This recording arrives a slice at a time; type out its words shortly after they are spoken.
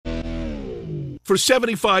For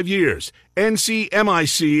 75 years,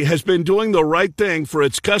 NCMIC has been doing the right thing for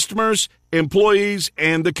its customers, employees,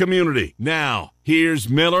 and the community. Now, here's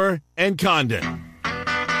Miller and Condon.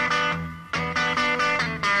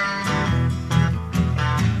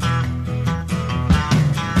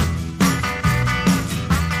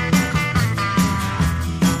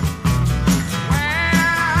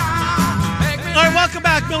 Welcome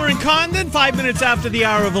back, Miller and Condon. 5 minutes after the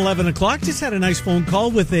hour of 11 o'clock. Just had a nice phone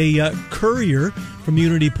call with a courier from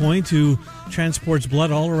Unity Point who transports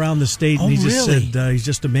blood all around the state. Oh, and he just really? said he's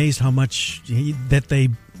just amazed how much that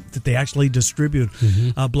they actually distribute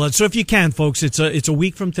blood. So if you can, folks, it's a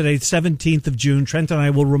week from today, 17th of June. Trent and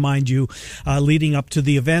I will remind you, leading up to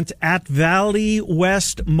the event at Valley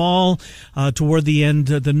West Mall, toward the end,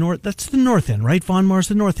 the north. That's the north end, right? Von Mar's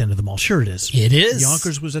the north end of the mall. Sure, it is. It is.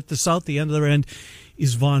 Yonkers was at the south. The other end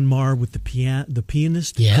is Von Mar with the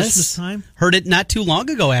pianist. Yes. Christmas time. Heard it not too long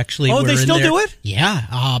ago, actually. Oh, they still do it?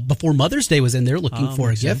 Yeah. Before Mother's Day was in there looking for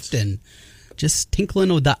a gift and just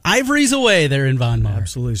tinkling with the ivories away there in Von Mar.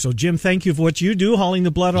 Absolutely. So, Jim, thank you for what you do, hauling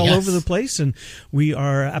the blood all over the place, and we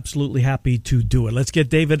are absolutely happy to do it. Let's get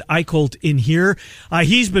David Eicholt in here.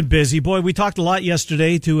 He's been busy. Boy, we talked a lot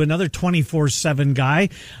yesterday to another 24/7 guy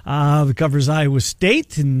who covers Iowa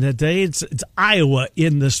State, and today it's Iowa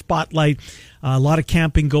in the spotlight. A lot of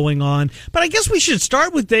camping going on. But I guess we should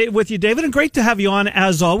start with you, David, and great to have you on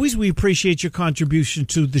as always. We appreciate your contribution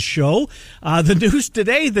to the show. The news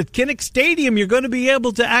today that Kinnick Stadium, you're going to be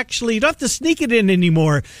able to actually, you don't have to sneak it in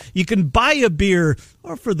anymore. You can buy a beer,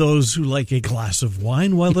 or for those who like a glass of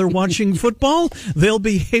wine while they're watching football, they'll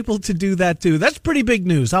be able to do that too. That's pretty big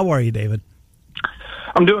news. How are you, David?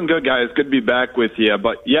 I'm doing good, guys. Good to be back with you.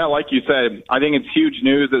 But yeah, like you said, I think it's huge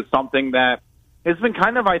news. It's something that it's been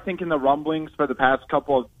kind of, I think, in the rumblings for the past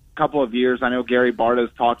couple of years. I know Gary Barta has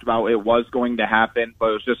talked about it was going to happen, but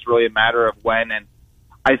it was just really a matter of when. And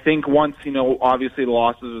I think once, obviously the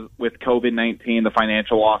losses with COVID-19, the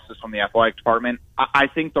financial losses from the athletic department, I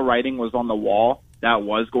think the writing was on the wall that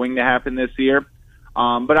was going to happen this year.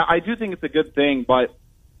 But I do think it's a good thing. But,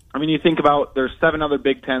 I mean, you think about there's 7 other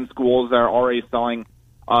Big Ten schools that are already selling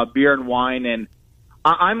beer and wine, and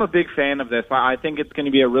I'm a big fan of this. I think it's going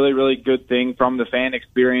to be a really, really good thing from the fan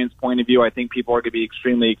experience point of view. I think people are going to be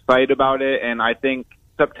extremely excited about it, and I think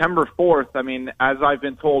September 4th, I mean, as I've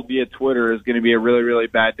been told via Twitter, is going to be a really, really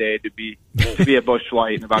bad day to be a Busch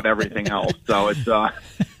Light and about everything else. So it's going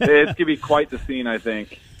to be quite the scene, I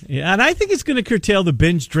think. Yeah, and I think it's going to curtail the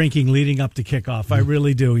binge drinking leading up to kickoff. I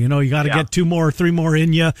really do. You got to get 2 more, 3 more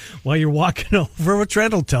in you while you're walking over. What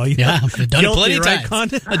Trent will tell you. Yeah, I've done it plenty of right,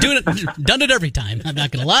 times. Done it every time. I'm not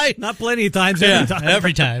going to lie. Not plenty of times.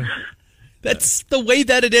 Every time. That's the way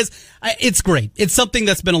that it is. It's great. It's something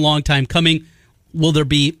that's been a long time coming. Will there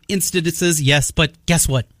be instances? Yes, but guess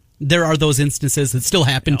what? There are those instances that still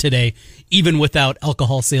happen today, even without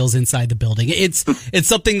alcohol sales inside the building. It's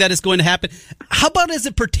something that is going to happen. How about as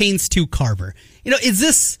it pertains to Carver? Is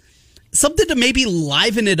this something to maybe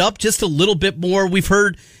liven it up just a little bit more? We've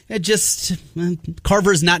heard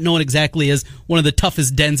Carver is not known exactly as one of the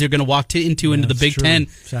toughest dens you're going to walk into the Big Ten.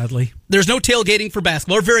 Sadly, there's no tailgating for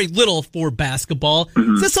basketball, or very little for basketball.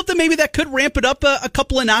 Mm-hmm. Is this something maybe that could ramp it up a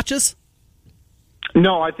couple of notches?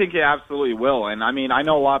 No, I think it absolutely will. And, I mean, I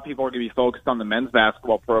know a lot of people are going to be focused on the men's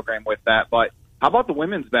basketball program with that, but how about the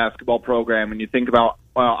women's basketball program when you think about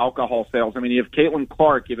alcohol sales? I mean, you have Caitlin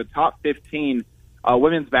Clark, you have a top 15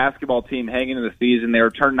 women's basketball team heading into the season. They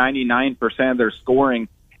return 99% of their scoring.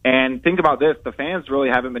 And think about this, the fans really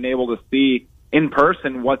haven't been able to see in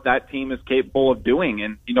person what that team is capable of doing.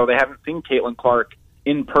 And, they haven't seen Caitlin Clark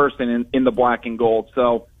in person in the black and gold.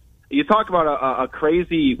 So, you talk about a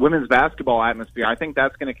crazy women's basketball atmosphere. I think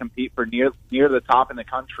that's going to compete for near the top in the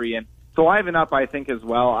country. And to liven up, I think, as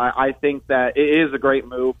well, I think that it is a great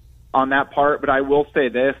move on that part. But I will say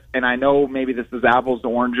this, and I know maybe this is apples to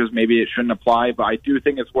oranges, maybe it shouldn't apply, but I do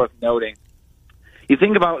think it's worth noting. You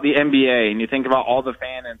think about the NBA, and you think about all the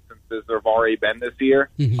fan instances there have already been this year,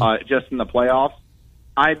 just in the playoffs.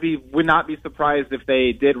 I would not be surprised if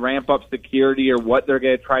they did ramp up security or what they're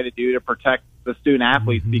going to try to do to protect the student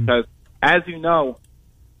athletes, because, as you know,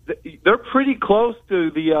 they're pretty close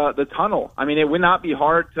to the tunnel. I mean, it would not be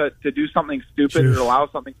hard to do something stupid or allow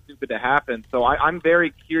something stupid to happen. So I'm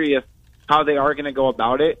very curious how they are going to go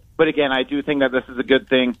about it. But again, I do think that this is a good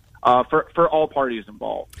thing for all parties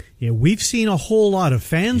involved. Yeah, we've seen a whole lot of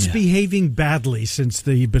fans behaving badly since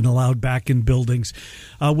they've been allowed back in buildings.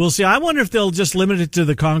 We'll see. I wonder if they'll just limit it to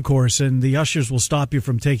the concourse and the ushers will stop you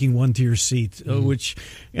from taking one to your seat, which,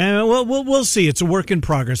 we'll see. It's a work in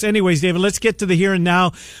progress. Anyways, David, let's get to the here and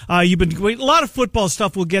now. A lot of football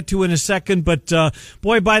stuff we'll get to in a second, but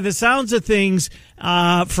boy, by the sounds of things,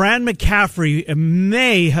 Fran McCaffrey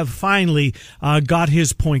may have finally got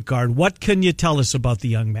his point guard. What can you tell us about the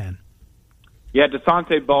young man? Yeah,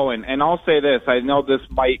 Dasonte Bowen. And I'll say this. I know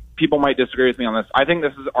people might disagree with me on this. I think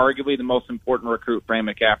this is arguably the most important recruit Fran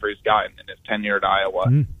McCaffrey's gotten in his tenure at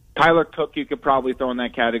Iowa. Tyler Cook, you could probably throw in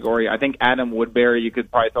that category. I think Adam Woodbury, you could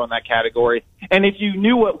probably throw in that category. And if you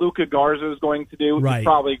knew what Luka Garza was going to do, you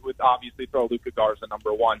probably would obviously throw Luka Garza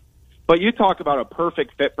number one. But you talk about a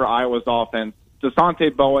perfect fit for Iowa's offense.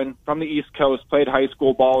 Dasonte Bowen from the East Coast played high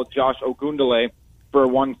school ball with Josh Ogundele for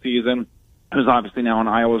one season, who's obviously now on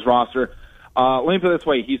Iowa's roster. Let me put it this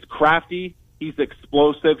way. He's crafty, he's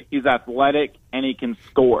explosive, he's athletic, and he can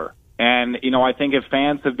score. And, I think if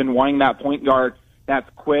fans have been wanting that point guard that's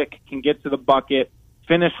quick, can get to the bucket,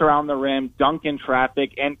 finish around the rim, dunk in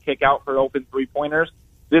traffic, and kick out for open three-pointers,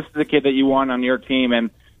 this is the kid that you want on your team. And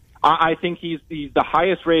I think he's the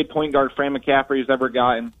highest-rated point guard Fran McCaffrey's ever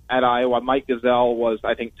gotten at Iowa. Mike Gesell was,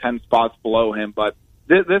 I think, 10 spots below him. But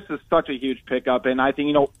this is such a huge pickup. And I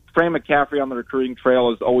think, Fran McCaffrey on the recruiting trail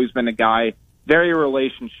has always been a guy very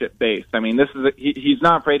relationship-based. I mean, he's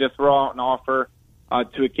not afraid to throw out an offer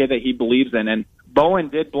to a kid that he believes in. And Bowen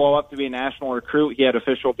did blow up to be a national recruit. He had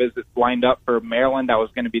official visits lined up for Maryland. That was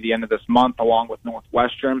going to be the end of this month, along with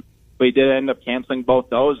Northwestern. But he did end up canceling both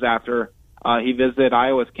those after he visited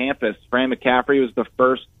Iowa's campus. Fran McCaffrey was the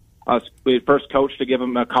first coach to give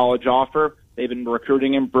him a college offer. They've been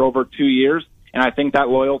recruiting him for over 2 years, and I think that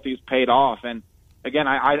loyalty's paid off. And again,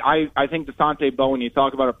 I think Dasonte Bowen, you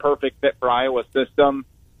talk about a perfect fit for Iowa's system.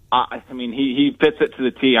 He fits it to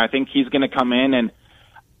the T. I think he's going to come in, and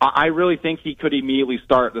I really think he could immediately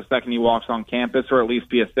start the second he walks on campus, or at least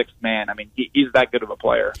be a sixth man. I mean, he's that good of a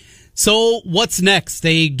player. So what's next?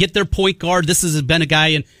 They get their point guard. This has been a guy,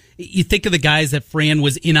 and you think of the guys that Fran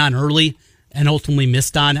was in on early and ultimately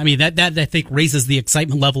missed on. I mean, that I think raises the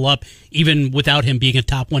excitement level up, even without him being a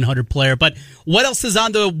top 100 player. But what else is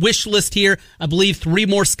on the wish list here? I believe 3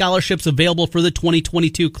 more scholarships available for the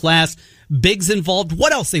 2022 class. Bigs involved.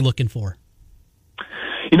 What else are they looking for?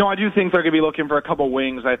 I do think they're going to be looking for a couple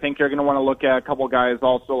wings. I think you're going to want to look at a couple guys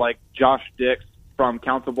also like Josh Dix from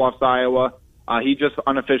Council Bluffs, Iowa. He just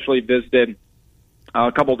unofficially visited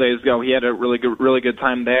a couple days ago. He had a really good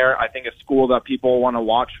time there. I think a school that people want to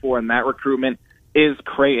watch for in that recruitment is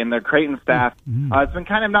Creighton. Their Creighton staff, it's been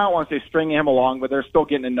kind of, not want to say stringing him along, but they're still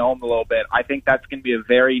getting to know him a little bit. I think that's going to be a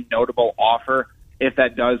very notable offer if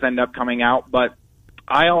that does end up coming out. But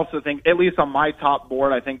I also think, at least on my top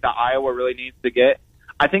board, I think that Iowa really needs to get,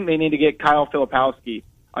 I think they need to get Kyle Filipowski,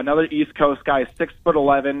 another East Coast guy,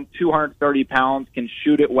 6'11", 230 pounds, can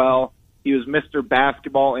shoot it well. He was Mr.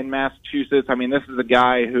 Basketball in Massachusetts. I mean, this is a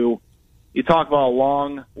guy who, you talk about a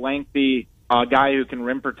long, lengthy guy who can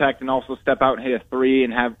rim protect and also step out and hit a three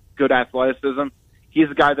and have good athleticism.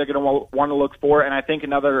 He's a guy they're going to want to look for. And I think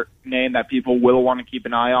another name that people will want to keep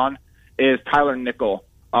an eye on is Tyler Nickel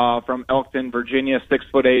from Elkton, Virginia,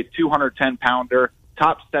 6'8", 210-pounder,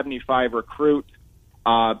 top 75 recruit.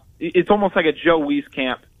 It's almost like a Joe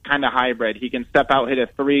Wieskamp kind of hybrid. He can step out, hit a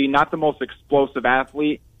three, not the most explosive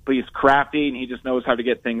athlete, but he's crafty and he just knows how to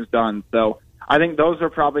get things done. So I think those are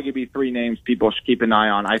probably going to be 3 names people should keep an eye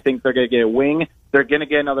on. I think they're going to get a wing. They're going to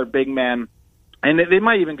get another big man, and they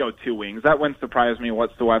might even go 2 wings. That wouldn't surprise me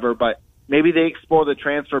whatsoever, but maybe they explore the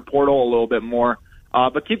transfer portal a little bit more.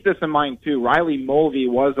 But keep this in mind, too. Riley Mulvey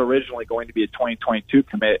was originally going to be a 2022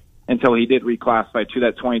 commit until he did reclassify to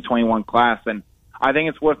that 2021 class. And I think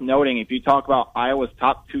it's worth noting, if you talk about Iowa's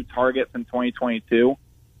top 2 targets in 2022,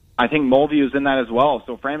 I think Mulvey was in that as well.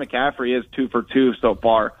 So Fran McCaffrey is 2 for 2 so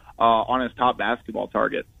far on his top basketball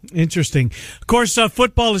targets. Interesting. Of course,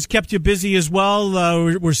 football has kept you busy as well.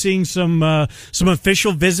 We're seeing some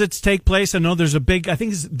official visits take place. I know there's a big, I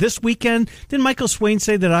think it's this weekend. Didn't Michael Swain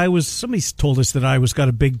say that somebody told us that Iowa's got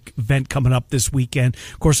a big event coming up this weekend.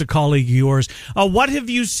 Of course, a colleague of yours. What have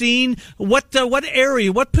you seen? What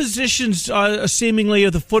area, what positions seemingly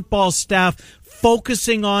are the football staff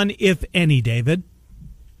focusing on, if any, David?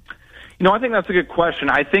 I think that's a good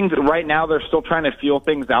question. I think that right now they're still trying to feel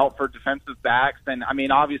things out for defensive backs. And, I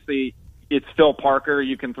mean, obviously it's Phil Parker.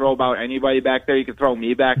 You can throw about anybody back there. You can throw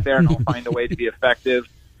me back there, and I'll find a way to be effective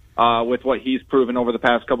with what he's proven over the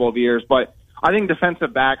past couple of years. But I think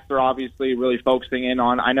defensive backs are obviously really focusing in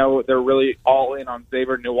on. I know they're really all in on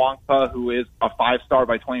Xavier Nwangpa, who is a 5-star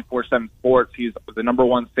by 24/7 Sports. He's the number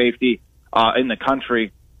one safety in the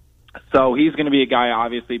country. So he's going to be a guy,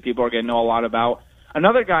 obviously, people are going to know a lot about.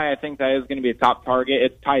 Another guy I think that is going to be a top target,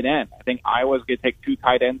 it's tight end. I think Iowa's going to take 2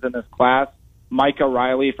 tight ends in this class. Micah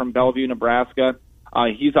Riley from Bellevue, Nebraska.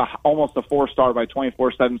 He's almost a 4-star by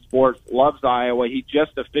 24/7 Sports. Loves Iowa. He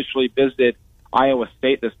just officially visited Iowa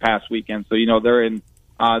State this past weekend. So, they're in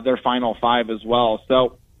their Final 5 as well.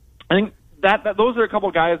 So I think that those are a couple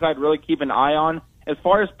guys I'd really keep an eye on. As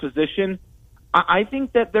far as position, I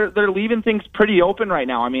think that they're leaving things pretty open right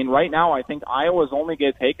now. I mean, right now I think Iowa's only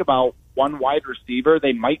going to take about 1 wide receiver.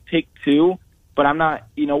 They might take 2, but I'm not,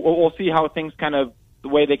 we'll see how things the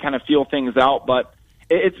way they kind of feel things out. But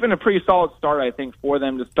it's been a pretty solid start, I think, for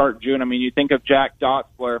them to start June. I mean, you think of Jack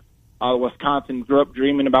Dotzler, Wisconsin, grew up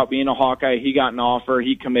dreaming about being a Hawkeye. He got an offer.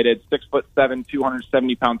 He committed. 6'7",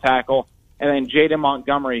 270-pound tackle. And then Jaden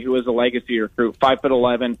Montgomery, who is a legacy recruit,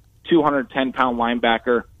 5'11", 210-pound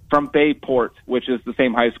linebacker from Bayport, which is the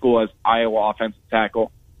same high school as Iowa offensive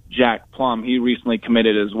tackle Jack Plum. He recently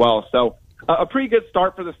committed as well. So a pretty good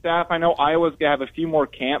start for the staff. I know Iowa's going to have a few more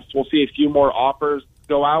camps. We'll see a few more offers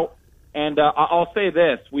go out. And I'll say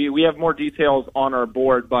this. We have more details on our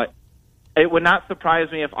board, but it would not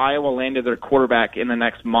surprise me if Iowa landed their quarterback in the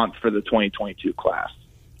next month for the 2022 class.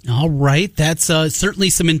 All right. That's certainly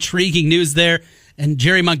some intriguing news there. And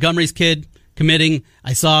Jerry Montgomery's kid committing.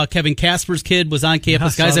 I saw Kevin Casper's kid was on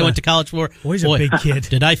campus. Guys I went to college for. Boy's a big kid.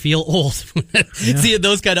 Did I feel old seeing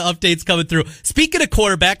those kind of updates coming through? Speaking of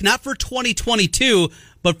quarterback, not for 2022,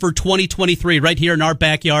 but for 2023, right here in our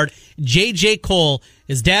backyard, J.J. Cole.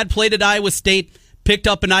 His dad played at Iowa State, picked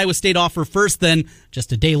up an Iowa State offer first, then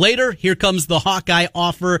just a day later, here comes the Hawkeye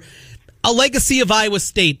offer. A legacy of Iowa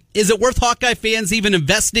State. Is it worth Hawkeye fans even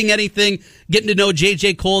investing anything, getting to know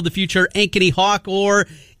J.J. Cole, the future Ankeny Hawk, or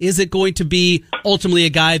is it going to be ultimately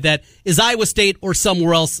a guy that is Iowa State or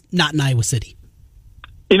somewhere else, not in Iowa City?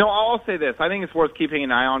 I'll say this. I think it's worth keeping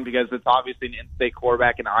an eye on because it's obviously an in-state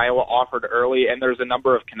quarterback in Iowa offered early, and there's a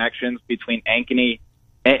number of connections between Ankeny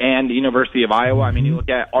and the University of Iowa. I mean, you look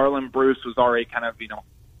at Arlen Bruce was already kind of,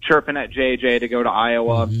 chirping at JJ to go to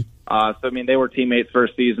Iowa. They were teammates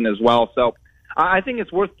first season as well. So I think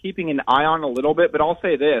it's worth keeping an eye on a little bit, but I'll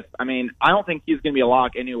say this. I mean, I don't think he's going to be a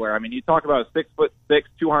lock anywhere. I mean, you talk about a 6'6",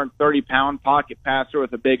 230-pound pocket passer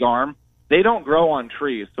with a big arm. They don't grow on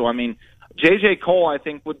trees. So, I mean, J.J. Cole, I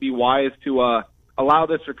think, would be wise to allow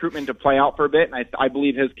this recruitment to play out for a bit, and I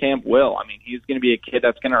believe his camp will. I mean, he's going to be a kid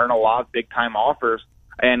that's going to earn a lot of big-time offers.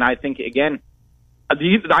 And I think, again, I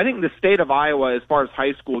think the state of Iowa, as far as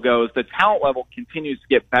high school goes, the talent level continues to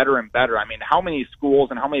get better and better. I mean, how many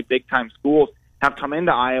schools and how many big-time schools have come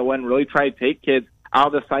into Iowa and really tried to take kids out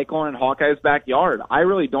of the Cyclone and Hawkeye's backyard? I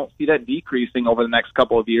really don't see that decreasing over the next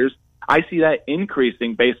couple of years. I see that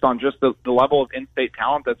increasing based on just the level of in-state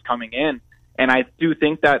talent that's coming in. And I do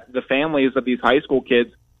think that the families of these high school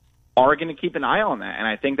kids are going to keep an eye on that, and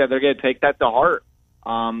I think that they're going to take that to heart.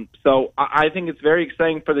 So I think it's very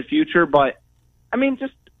exciting for the future, but I mean,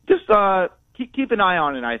 just keep an eye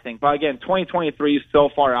on it, I think. But again, 2023 is so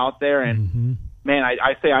far out there, and man,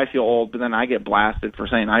 I say I feel old, but then I get blasted for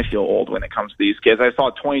saying I feel old when it comes to these kids. I saw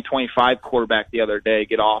a 2025 quarterback the other day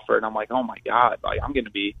get offered, and I'm like, oh my God, I'm going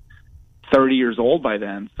to be 30 years old by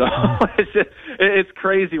then. So it's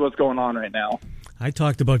crazy what's going on right now. I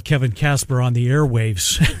talked about Kevin Casper on the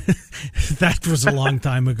airwaves. That was a long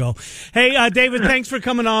time ago. Hey, David, thanks for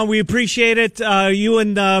coming on. We appreciate it. You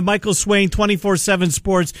and Michael Swain, 24/7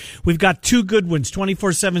 Sports. We've got 2 good ones.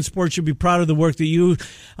 24/7 Sports should be proud of the work that you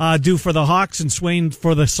do for the Hawks, and Swain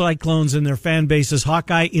for the Cyclones and their fan bases.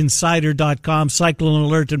 HawkeyeInsider.com, Cyclone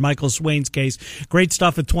Alert in Michael Swain's case. Great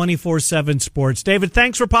stuff at 24/7 Sports. David,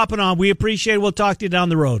 thanks for popping on. We appreciate it. We'll talk to you down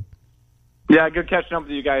the road. Yeah, good catching up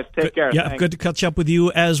with you guys. Take care. Yeah, Thanks. Good to catch up with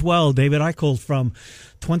you as well. David Eicholt from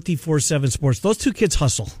 24/7 Sports. Those 2 kids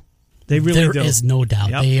hustle. They really do. There is no doubt.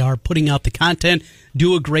 Yep. They are putting out the content,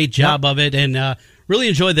 do a great job of it, and really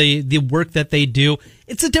enjoy the work that they do.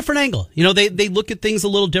 It's a different angle. They look at things a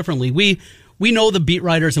little differently. We know the beat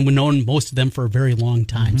writers, and we've known most of them for a very long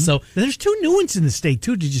time. So there's 2 new ones in the state,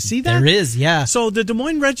 too. Did you see that? There is, yeah. So the Des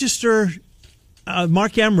Moines Register...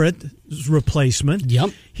 Mark Emmert's replacement. Yep.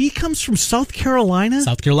 He comes from South Carolina.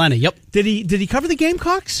 South Carolina, yep. Did he cover the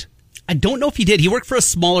Gamecocks? I don't know if he did. He worked for a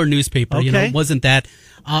smaller newspaper. Okay. It wasn't that.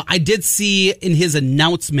 I did see in his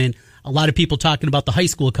announcement a lot of people talking about the high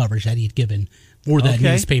school coverage that he'd given for that Okay.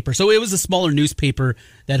 newspaper. So it was a smaller newspaper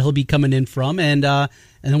that he'll be coming in from, and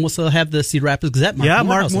then we'll still have the Cedar Rapids Gazette. Mark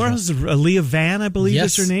Morehouse. Morehouse. Leah Van, I believe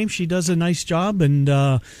Yes. is her name. She does a nice job, and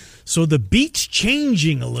so the beat's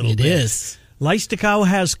changing a little bit. It is. Leistikow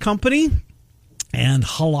has company, and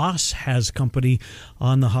Halas has company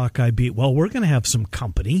on the Hawkeye beat. Well, we're going to have some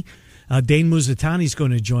company. Dane Muzatani is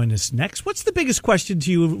going to join us next. What's the biggest question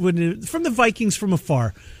to you from the Vikings from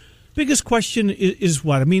afar? Biggest question is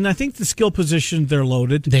what? I mean, I think the skill position, they're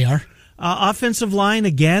loaded. They are. Offensive line,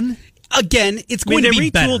 again, It's going to be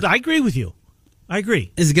better. I agree with you. I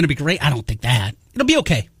agree. Is it going to be great? I don't think that. It'll be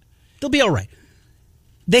okay. They'll be all right.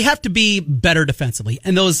 They have to be better defensively,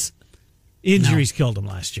 and those Injuries killed them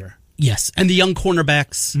last year. yes, and the young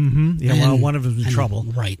cornerbacks. Mm-hmm. Yeah, well, one of them's in trouble.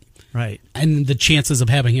 Right. Right. And the chances of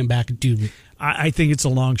having him back, dude, I think it's a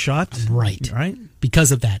long shot. right. Right.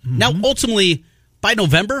 Because of that. Now, ultimately, by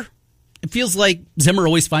November, it feels like Zimmer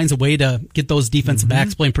always finds a way to get those defensive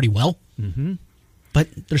backs playing pretty well. Mm-hmm. But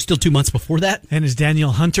there's still 2 months before that. And is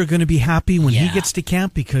Daniel Hunter going to be happy when he Yeah. gets to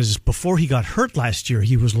camp? Because before he got hurt last year,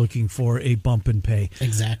 he was looking for a bump in pay.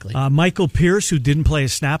 Exactly. Michael Pierce, who didn't play a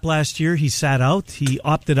snap last year, he sat out. He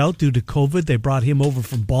opted out due to COVID. They brought him over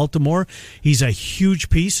from Baltimore. He's a huge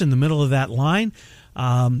piece in the middle of that line.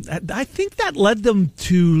 I think that led them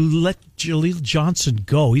to let Jaleel Johnson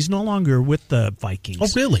go. He's no longer with the Vikings. Oh,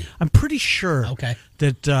 really? I'm pretty sure. Okay.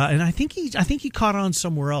 That and I think he caught on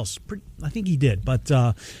somewhere else. I think he did. But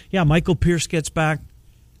yeah, Michael Pierce gets back.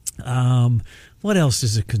 What else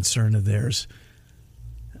is a concern of theirs?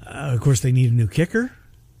 Of course, they need a new kicker.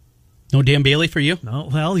 No Dan Bailey for you? No,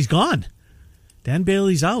 well, he's gone. Dan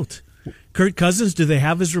Bailey's out. Kirk Cousins, do they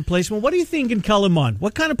have his replacement? What do you think in Kellen Mond?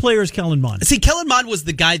 What kind of player is Kellen Mond? See, Kellen Mond was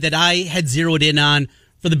the guy that I had zeroed in on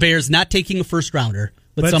for the Bears, not taking a first rounder,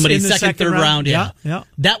 but somebody in the second, third round. Yeah. Yeah.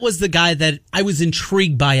 That was the guy that I was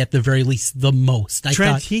intrigued by at the very least the most. I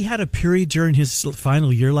Trent, thought, he had a period during his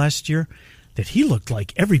final year last year that he looked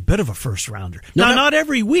like every bit of a first rounder. No, now, no. not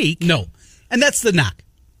every week. no. And that's the knock.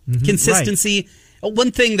 Consistency.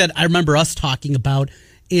 One thing that I remember us talking about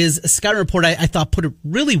is a scouting report I thought put it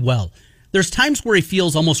really well. There's times where he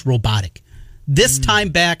feels almost robotic. This time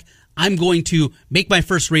back, I'm going to make my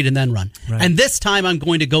first read and then run. Right. And this time I'm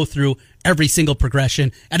going to go through every single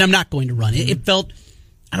progression and I'm not going to run. It felt,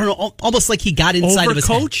 I don't know, almost like he got inside of his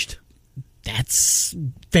head. Overcoached? That's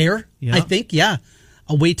fair, Yeah. I think. Yeah.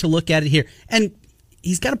 A way to look at it here. And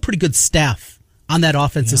he's got a pretty good staff on that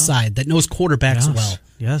offensive side that knows quarterbacks well.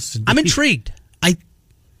 Yes. I'm intrigued.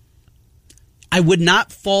 I would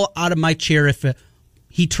not fall out of my chair if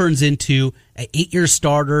he turns into an 8-year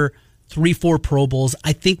starter, 3-4 Pro Bowls.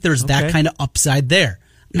 I think there's that kind of upside there.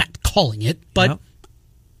 I'm not calling it, but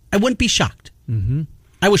I wouldn't be shocked. Mm-hmm.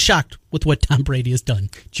 I was shocked with what Tom Brady has done.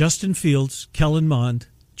 Justin Fields, Kellen Mond,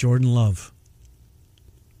 Jordan Love.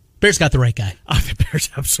 Bears got the right guy. The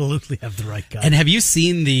Bears absolutely have the right guy. And have you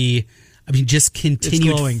seen just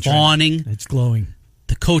continued fawning? It's glowing.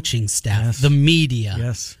 The coaching staff, Yes. the media.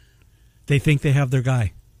 Yes. They think they have their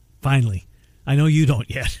guy. Finally. I know you don't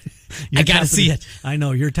yet. I got to see it. I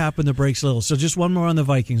know. You're tapping the brakes a little. So just one more on the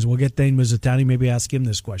Vikings. We'll get Dane Muzatani. Maybe ask him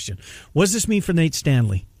this question. What does this mean for Nate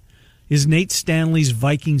Stanley? Is Nate Stanley's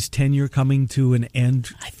Vikings tenure coming to an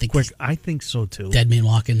end quick? I think so, too. Dead man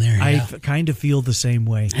walking there. Yeah. I kind of feel the same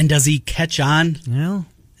way. And does he catch on? Well,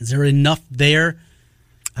 Is there enough there?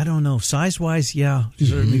 I don't know. Size-wise, yeah,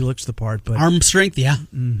 certainly looks the part. But Arm strength, yeah.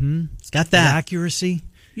 Mm-hmm. It's got the that. accuracy,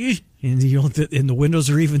 and the windows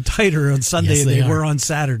are even tighter on Sunday Yes, than they they were are. on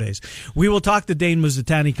Saturdays. We will talk to Dane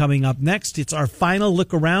Muzatani coming up next. It's our final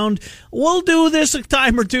look around. We'll do this a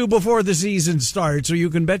time or two before the season starts, so you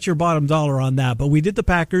can bet your bottom dollar on that. But we did the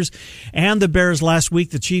Packers and the Bears last week,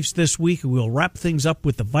 the Chiefs this week. We'll wrap things up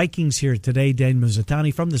with the Vikings here today. Dane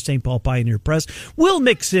Muzatani from the St. Paul Pioneer Press. We'll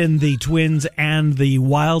mix in the Twins and the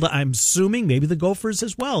Wild, I'm assuming, maybe the Gophers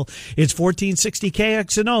as well. It's 1460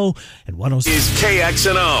 KXNO and 106. Is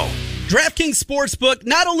KXNO. DraftKings Sportsbook,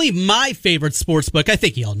 not only my favorite sportsbook, I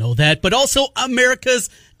think you all know that, but also America's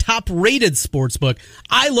top-rated sportsbook.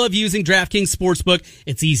 I love using DraftKings Sportsbook.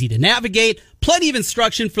 It's easy to navigate, plenty of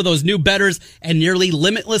instruction for those new bettors, and nearly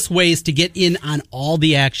limitless ways to get in on all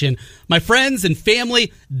the action. My friends and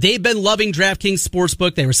family, they've been loving DraftKings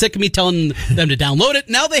Sportsbook. They were sick of me telling them to download it.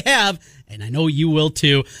 Now they have, and I know you will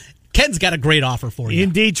too. Ken's got a great offer for you.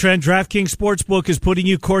 Indeed, Trent. DraftKings Sportsbook is putting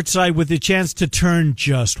you courtside with the chance to turn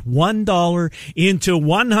just $1 into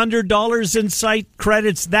 $100 in site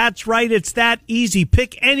credits. That's right. It's that easy.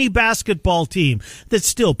 Pick any basketball team that's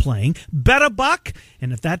still playing. Bet a buck.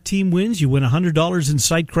 And if that team wins, you win $100 in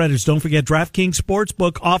site credits. Don't forget, DraftKings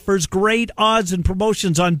Sportsbook offers great odds and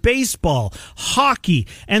promotions on baseball, hockey,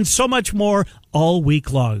 and so much more. all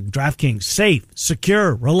week long. DraftKings, safe,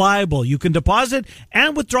 secure, reliable. You can deposit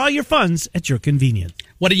and withdraw your funds at your convenience.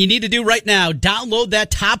 What do you need to do right now? Download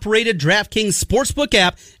that top-rated DraftKings Sportsbook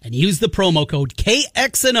app and use the promo code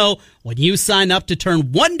KXNO when you sign up to turn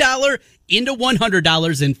 $1 into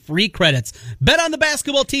 $100 in free credits. Bet on the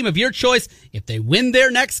basketball team of your choice. If they win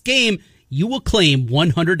their next game, you will claim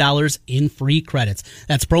 $100 in free credits.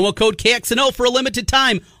 That's promo code KXNO for a limited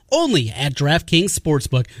time, only at DraftKings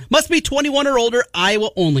Sportsbook. Must be 21 or older,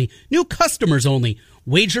 Iowa only. New customers only.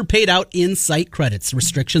 Wager paid out in site credits.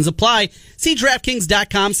 Restrictions apply. See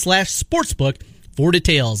DraftKings.com/sportsbook for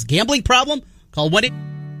details. Gambling problem? Call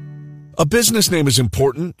 1-800. A business name is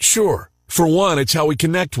important, sure. For one, it's how we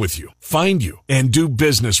connect with you, find you, and do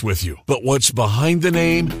business with you. But what's behind the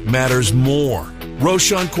name matters more.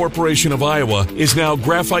 Roshan Corporation of Iowa is now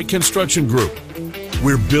Graphite Construction Group.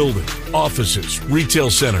 We're building offices, retail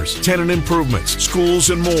centers, tenant improvements,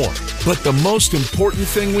 schools, and more. But the most important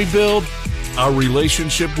thing we build, our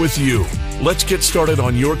relationship with you. Let's get started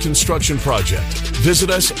on your construction project. Visit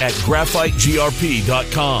us at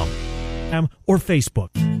graphitegrp.com. Or Facebook.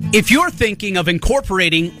 If you're thinking of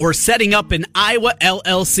incorporating or setting up an Iowa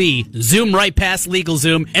LLC, zoom right past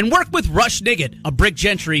LegalZoom and work with Rush Niggett, a Brick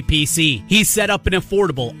Gentry PC. He's set up an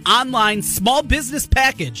affordable online small business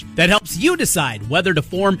package that helps you decide whether to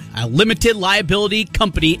form a limited liability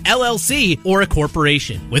company, LLC, or a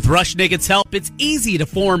corporation. With Rush Niggett's help, it's easy to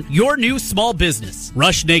form your new small business.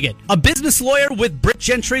 Rush Niggett, a business lawyer with Brick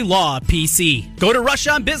Gentry Law PC. Go to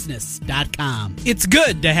rushonbusiness.com. It's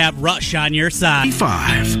good to have Rush on your side.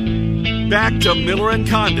 5. Back to Miller and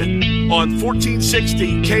Condon on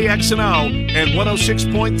 1460 KXNO and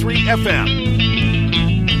 106.3 FM.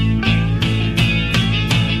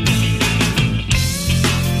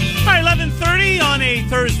 All right, 11:30 on a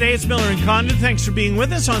Thursday. It's Miller and Condon. Thanks for being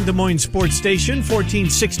with us on Des Moines Sports Station,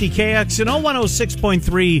 1460 KXNO,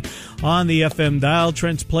 106.3 on the FM dial.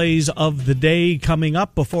 Trent's plays of the day coming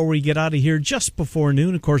up before we get out of here just before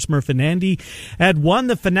noon. Of course, Murph and Andy at 1,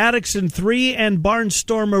 the Fanatics in 3, and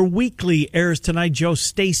Barnstormer Weekly airs tonight. Joe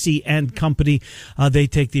Stacy and company. They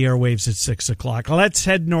take the airwaves at 6 o'clock. Let's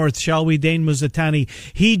head north, shall we? Dane Muzatani.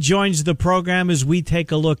 He joins the program as we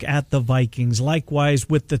take a look at the Vikings. Likewise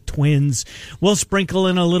with the Twins. We'll sprinkle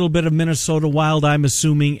in a little bit of Minnesota Wild, I'm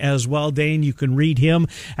assuming, as well. Dane, you can read him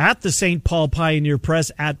at the St. Paul Pioneer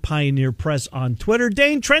Press, at Pioneer Press on Twitter.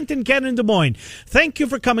 Dane, Trent, and Ken in Des Moines, thank you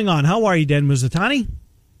for coming on. How are you, Dan Muzatani?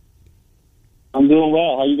 I'm doing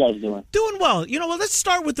well. How you guys doing? Doing well. Well, let's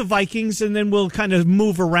start with the Vikings, and then we'll kind of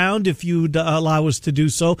move around if you'd allow us to do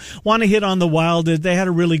so. Want to hit on the Wild. They had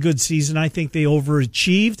a really good season. I think they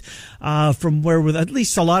overachieved from where at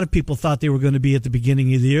least a lot of people thought they were going to be at the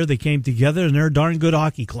beginning of the year. They came together, and they're a darn good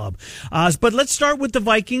hockey club. But let's start with the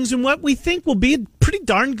Vikings and what we think will be a pretty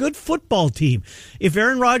darn good football team. If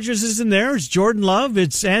Aaron Rodgers isn't there, it's Jordan Love,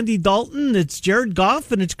 it's Andy Dalton, it's Jared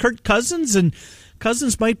Goff, and it's Kirk Cousins, and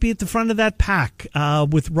Cousins might be at the front of that pack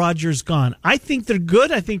with Rodgers gone. I think they're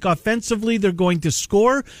good. I think offensively they're going to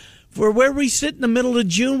score. For where we sit in the middle of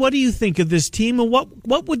June, what do you think of this team, and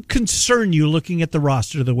what would concern you looking at the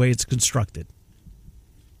roster the way it's constructed?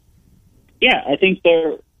 Yeah, I think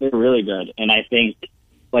they're really good, and I think,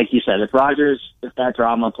 like you said, if that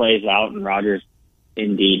drama plays out and Rodgers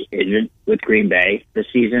indeed isn't with Green Bay this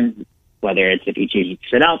season, whether it's if he chooses to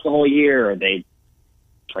sit out the whole year or they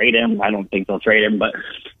trade him. I don't think they'll trade him, but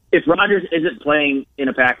if Rodgers isn't playing in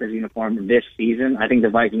a Packers uniform this season, I think the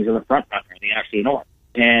Vikings are the front runner in the NFC North.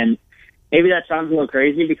 And maybe that sounds a little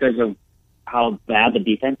crazy because of how bad the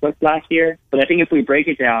defense looked last year, but I think if we break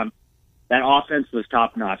it down, that offense was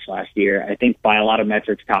top-notch last year. I think by a lot of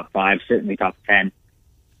metrics, top 5, certainly top 10.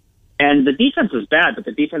 And the defense was bad, but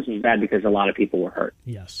the defense was bad because a lot of people were hurt.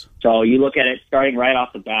 Yes. So you look at it starting right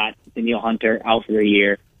off the bat, Daniil Hunter out for the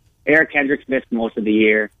year. Eric Hendricks missed most of the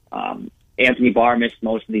year. Anthony Barr missed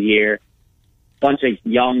most of the year. Bunch of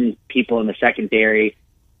young people in the secondary.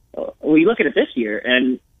 We look at it this year,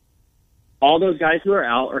 and all those guys who are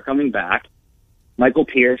out are coming back. Michael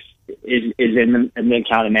Pierce is in the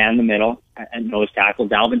kind of man in the middle and nose tackle.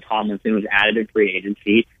 Dalvin Tomlinson was added in free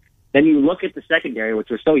agency. Then you look at the secondary,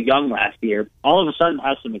 which was so young last year, all of a sudden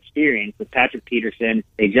has some experience with Patrick Peterson.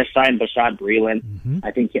 They just signed Bashad Breeland. Mm-hmm.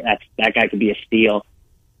 I think that guy could be a steal.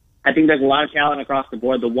 I think there's a lot of talent across the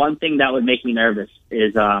board. The one thing that would make me nervous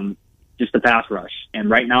is just the pass rush. And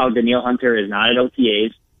right now, Daniil Hunter is not at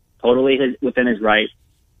OTAs, totally within his right.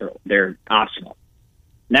 They're optional.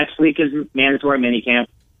 Next week is mandatory minicamp.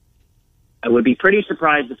 I would be pretty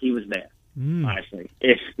surprised if he was there, honestly.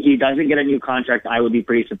 If he doesn't get a new contract, I would be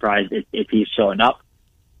pretty surprised if he's showing up.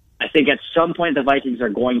 I think at some point the Vikings are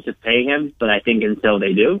going to pay him, but I think until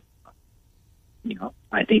they do,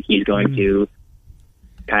 I think he's going to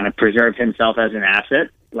kind of preserve himself as an asset.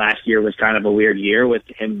 Last year was kind of a weird year with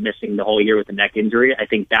him missing the whole year with a neck injury. I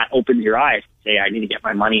think that opens your eyes to say, I need to get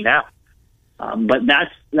my money now. But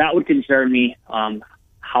that would concern me,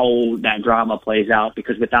 how that drama plays out,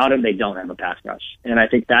 because without him, they don't have a pass rush. And I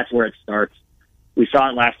think that's where it starts. We saw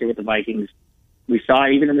it last year with the Vikings. We saw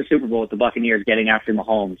it even in the Super Bowl with the Buccaneers getting after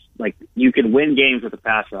Mahomes. Like, you can win games with a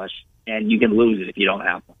pass rush, and you can lose it if you don't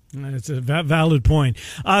have one. That's a valid point.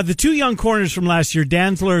 The two young corners from last year,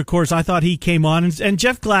 Dantzler, of course, I thought he came on, and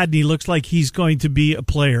Jeff Gladney looks like he's going to be a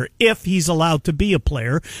player, if he's allowed to be a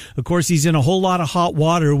player. Of course, he's in a whole lot of hot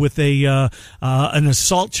water with an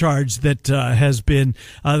assault charge that has been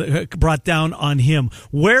brought down on him.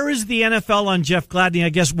 Where is the NFL on Jeff Gladney? I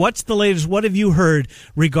guess, what's the latest? What have you heard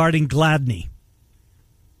regarding Gladney?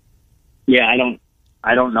 Yeah,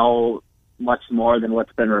 I don't know much more than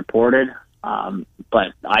what's been reported.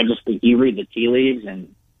 But I just think you read the tea leaves,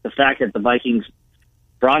 and the fact that the Vikings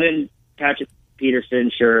brought in Patrick Peterson,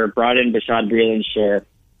 sure, brought in Bashaud Breeland, sure,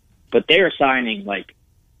 but they are signing,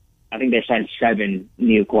 I think they signed 7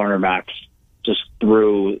 new cornerbacks just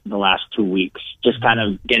through the last 2 weeks, just kind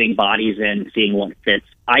of getting bodies in, seeing what fits.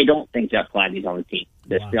 I don't think Jeff Gladney's on the team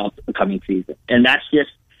this upcoming season. And that's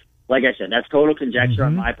just, like I said, that's total conjecture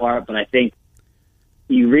on my part, but I think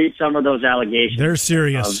you read some of those allegations. They're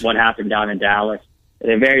serious. Of what happened down in Dallas.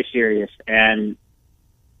 They're very serious, and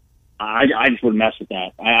I just wouldn't mess with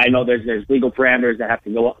that. I know there's legal parameters that have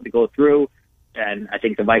to go through, and I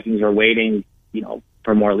think the Vikings are waiting,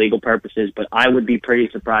 for more legal purposes. But I would be pretty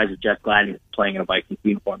surprised if Jeff Gladney is playing in a Vikings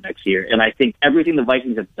uniform next year. And I think everything the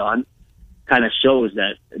Vikings have done kind of shows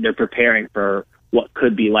that they're preparing for what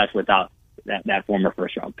could be left without that former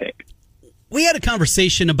first-round pick. We had a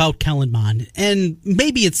conversation about Kellen Mond, and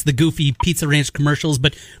maybe it's the goofy Pizza Ranch commercials,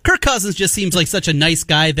 but Kirk Cousins just seems like such a nice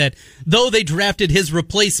guy that though they drafted his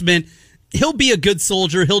replacement, he'll be a good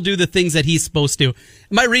soldier. He'll do the things that he's supposed to.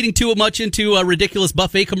 Am I reading too much into ridiculous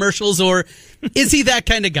buffet commercials, or is he that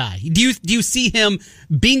kind of guy? Do you see him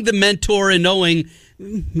being the mentor and knowing,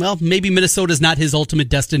 well, maybe Minnesota's not his ultimate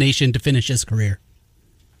destination to finish his career?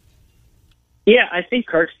 Yeah, I think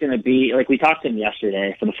Kirk's going to be, we talked to him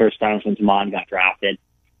yesterday for the first time since Mond got drafted.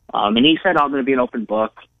 And he said, I'm going to be an open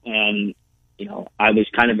book. And, I was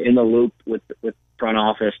kind of in the loop with front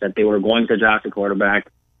office that they were going to draft a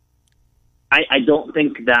quarterback. I don't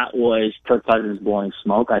think that was Kirk Cousins blowing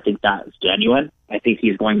smoke. I think that is genuine. I think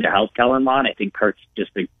he's going to help Kellen Mond. I think Kirk's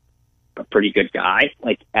just a pretty good guy,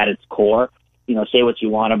 at its core. Say what you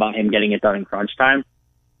want about him getting it done in crunch time.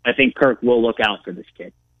 I think Kirk will look out for this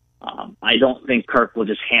kid. I don't think Kirk will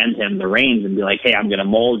just hand him the reins and be like, hey, I'm going to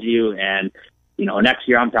mold you, and, next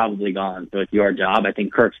year I'm probably gone, so it's your job. I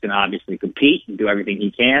think Kirk's going to obviously compete and do everything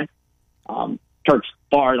he can. Kirk's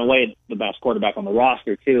far and away the best quarterback on the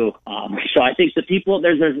roster, too. So I think the people,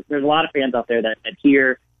 there's a lot of fans out there that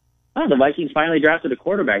hear, the Vikings finally drafted a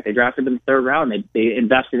quarterback. They drafted him in the 3rd round. They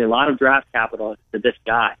invested a lot of draft capital into this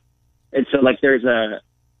guy. And so, there's a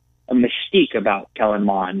mystique about Kellen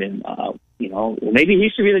Mond, and, maybe he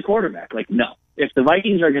should be the quarterback. No. If the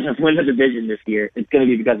Vikings are going to win the division this year, it's going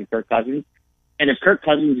to be because of Kirk Cousins. And if Kirk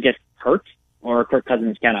Cousins gets hurt or Kirk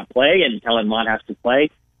Cousins cannot play and Kellen Mond has to play,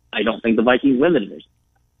 I don't think the Vikings win the division.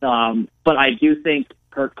 But I do think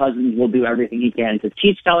Kirk Cousins will do everything he can to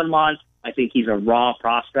teach Kellen Mond. I think he's a raw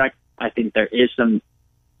prospect. I think there is some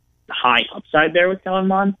high upside there with Kellen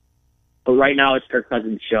Mond. But right now it's Kirk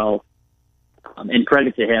Cousins' show. And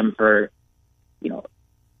credit to him for,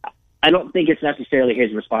 I don't think it's necessarily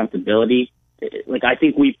his responsibility. I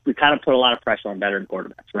think we kind of put a lot of pressure on veteran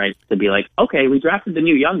quarterbacks, right? To be like, okay, we drafted the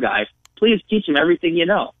new young guy. Please teach him everything you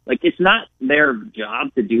know. It's not their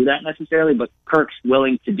job to do that necessarily, but Kirk's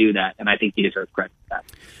willing to do that, and I think he deserves credit for that.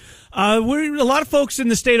 A lot of folks in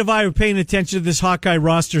the state of Iowa paying attention to this Hawkeye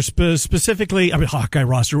roster,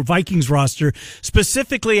 Vikings roster,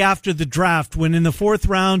 specifically after the draft, when in the 4th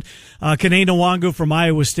round, Kene Nwangwu from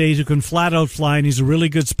Iowa State, who can flat out fly, and he's a really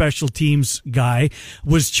good special teams guy,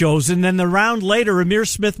 was chosen. Then the round later, Amir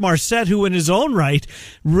Smith-Marset, who in his own right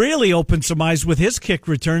really opened some eyes with his kick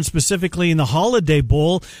return, specifically in the Holiday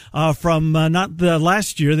Bowl from not the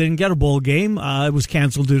last year. They didn't get a bowl game. It was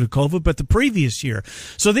canceled due to COVID, but the previous year.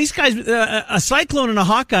 So these guys, a Cyclone and a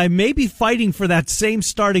Hawkeye may be fighting for that same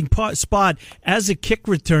starting spot as a kick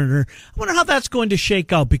returner. I wonder how that's going to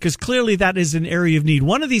shake out, because clearly that is an area of need.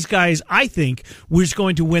 One of these guys, I think, was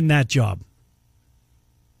going to win that job.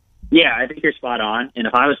 Yeah, I think you're spot on. And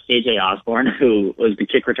if I was KJ Osborne, who was the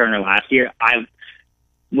kick returner last year, I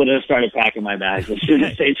would have started packing my bags as soon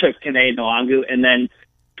as they took Kene Nwangwu, and then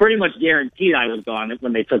pretty much guaranteed I was gone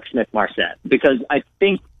when they took Smith-Marset, because I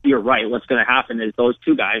think you're right. What's going to happen is those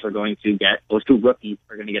two rookies are going to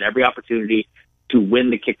get every opportunity to win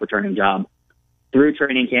the kick returning job through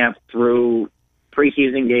training camp, through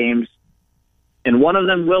preseason games, and one of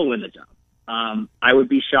them will win the job. I would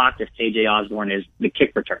be shocked if KJ Osborne is the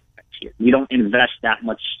kick returner next year. You don't invest that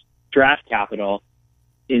much draft capital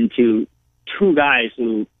into two guys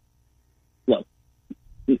who, look,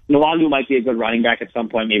 Nwangwu might be a good running back at some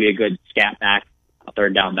point, maybe a good scat back, a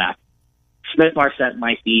third down back. Smith-Marsette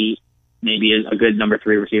might be maybe a good number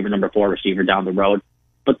 3 receiver, number 4 receiver down the road.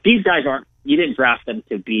 But these guys you didn't draft them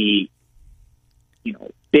to be,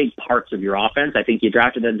 big parts of your offense. I think you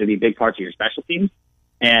drafted them to be big parts of your special teams.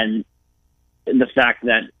 And the fact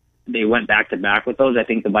that they went back-to-back with those, I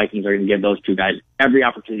think the Vikings are going to give those two guys every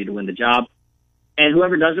opportunity to win the job. And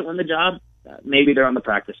whoever doesn't win the job, maybe they're on the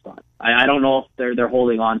practice squad. I don't know if they're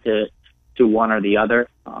holding on to one or the other.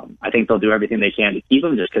 I think they'll do everything they can to keep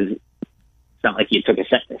them, just because it's not like you took a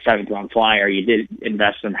 7th-round flyer. You did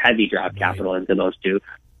invest some heavy draft capital into those two.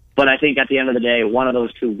 But I think at the end of the day, one of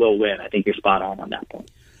those two will win. I think you're spot on that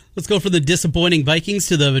point. Let's go from the disappointing Vikings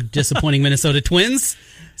to the disappointing Minnesota Twins.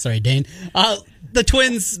 Sorry, Dane. The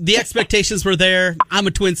Twins, the expectations were there. I'm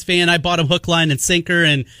a Twins fan. I bought them hook, line, and sinker,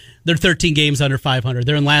 and they're 13 games under 500.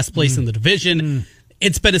 They're in last place in the division.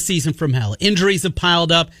 It's been a season from hell. Injuries have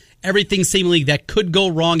piled up. Everything seemingly that could go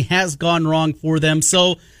wrong has gone wrong for them.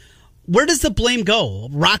 So where does the blame go?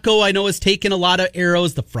 Rocco, I know, has taken a lot of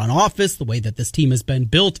arrows. The front office, the way that this team has been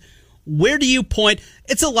built. Where do you point?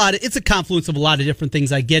 It's a confluence of a lot of different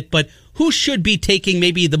things I get, but who should be taking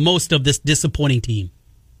maybe the most of this disappointing team?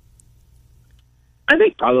 I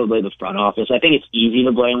think probably the front office. I think it's easy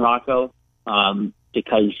to blame Rocco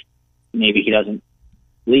because maybe he doesn't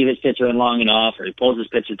leave his pitcher in long enough, or he pulls his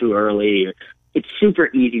pitcher too early. It's super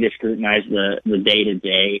easy to scrutinize the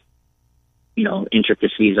day-to-day,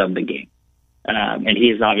 intricacies of the game. And he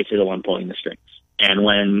is obviously the one pulling the strings. And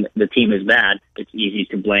when the team is bad, it's easy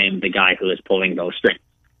to blame the guy who is pulling those strings.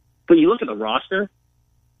 But you look at the roster,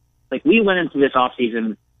 like we went into this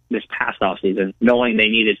past offseason, knowing they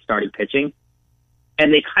needed starting pitching,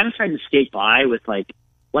 and they kind of tried to skate by with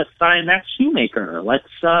let's sign Max Shoemaker, let's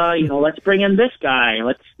bring in this guy,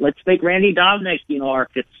 let's make Randy Dominic, our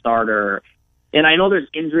 5th starter. And I know there's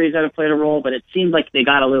injuries that have played a role, but it seemed like they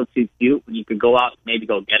got a little too cute when you could go out and maybe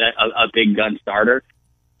go get a big gun starter.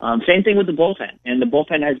 Same thing with the bullpen. And the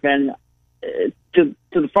bullpen has been, to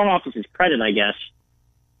the front office's credit, I guess,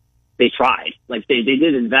 they tried. They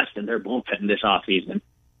did invest in their bullpen this offseason.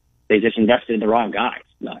 They just invested in the wrong guys.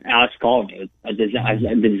 Alex Colomé, a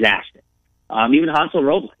disaster. Even Hansel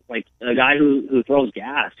Robles, a guy who throws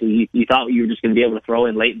gas, who you thought you were just going to be able to throw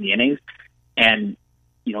in late in the innings and,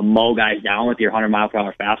 mow guys down with your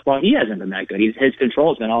 100-mile-per-hour fastball. He hasn't been that good. His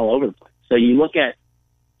control has been all over the place. So you look at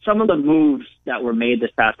some of the moves that were made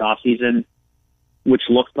this past offseason, which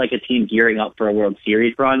looked like a team gearing up for a World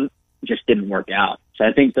Series run, just didn't work out. So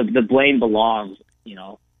I think the blame belongs,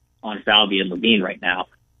 on Falvey and Levine right now.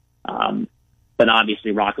 But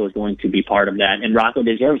obviously Rocco is going to be part of that, and Rocco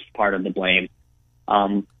deserves part of the blame.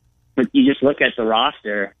 But you just look at the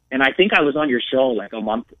roster, and I think I was on your show a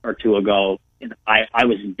month or two ago, and I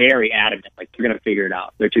was very adamant, they're going to figure it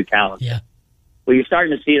out. They're too talented. Yeah. Well, you're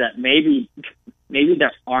starting to see that maybe they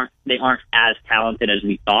aren't as talented as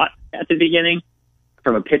we thought at the beginning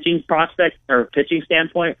from a pitching prospect or pitching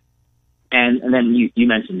standpoint. And then you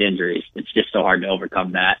mentioned injuries. It's just so hard to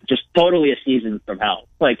overcome that. Just totally a season from hell.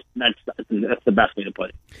 That's the best way to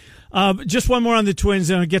put it. Just one more on the Twins,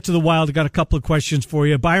 and I'll get to the Wild. I got a couple of questions for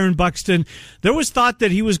you. Byron Buxton, there was thought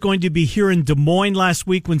that he was going to be here in Des Moines last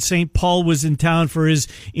week when St. Paul was in town for his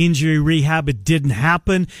injury rehab. It didn't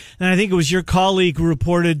happen. And I think it was your colleague who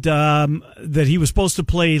reported that he was supposed to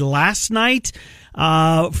play last night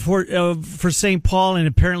for St. Paul, and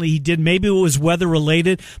apparently he did. Maybe it was weather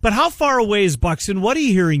related. But how far away is Buxton? What are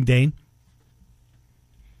you hearing, Dane?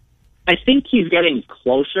 I think he's getting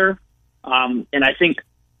closer. And I think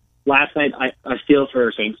last night, I feel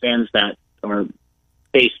for Saints fans or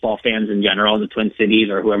baseball fans in general, the Twin Cities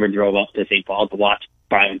or whoever drove up to St. Paul to watch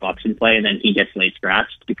Byron Buxton play, and then he gets late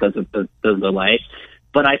scratched because of the delay.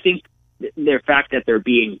 But I think the fact that they're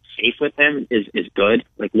being safe with him is good.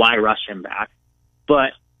 Why rush him back?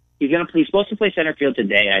 But he's supposed to play center field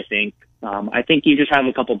today, I think. I think you just have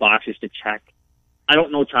a couple boxes to check. I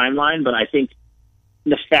don't know timeline, but I think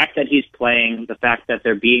the fact that he's playing, the fact that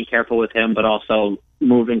they're being careful with him, but also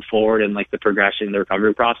moving forward in the progression, the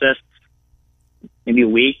recovery process, maybe a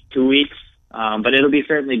week, 2 weeks. But it'll be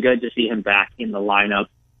certainly good to see him back in the lineup.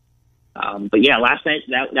 But yeah, last night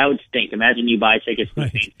that would stink. Imagine you buy tickets to the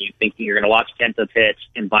Saints game thinking you're going to watch Kenta pitch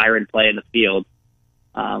and Byron play in the field,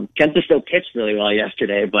 Kenta still pitched really well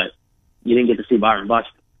yesterday, but you didn't get to see Byron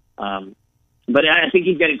Buxton. But I think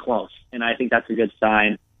he's getting close, and I think that's a good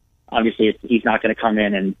sign. Obviously, he's not going to come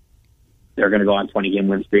in and they're going to go on 20-game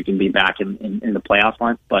win streak and be back in the playoff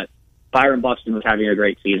hunt. But Byron Buxton was having a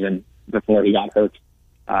great season before he got hurt.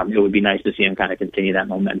 It would be nice to see him kind of continue that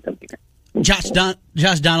momentum here.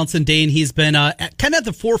 Josh Donaldson, Dane, he's been kind of at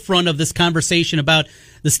the forefront of this conversation about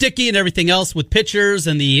the sticky and everything else with pitchers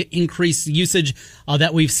and the increased usage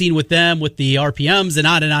that we've seen with them, with the RPMs and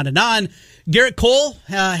on and on and on. Garrett Cole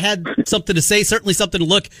had something to say, certainly something to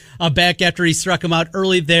look back after he struck him out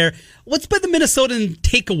early there. What's been the Minnesotan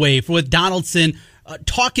takeaway with Donaldson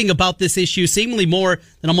talking about this issue seemingly more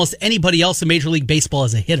than almost anybody else in Major League Baseball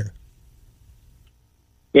as a hitter?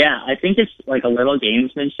 Yeah, I think it's like a little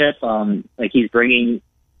gamesmanship. Like he's bringing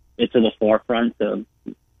it to the forefront of,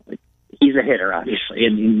 like, he's a hitter, obviously,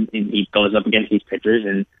 and he goes up against these pitchers.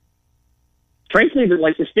 And frankly,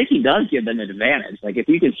 like the sticky does give them an advantage. Like if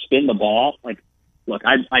you can spin the ball, like, look,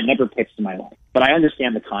 I never pitched in my life, but I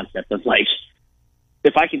understand the concept of like,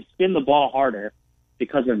 if I can spin the ball harder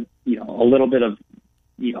because of, a little bit of,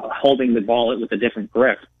 holding the ball with a different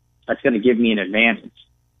grip, that's going to give me an advantage.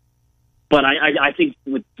 But I think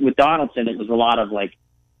with Donaldson, it was a lot of like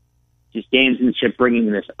just gamesmanship bringing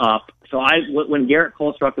this up. So when Garrett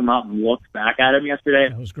Cole struck him out and looked back at him yesterday,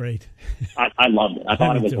 that was great. I loved it. I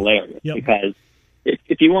thought it was hilarious because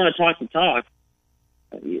if you want to talk the talk,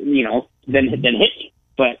 then hit me.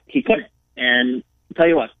 But he couldn't. And I'll tell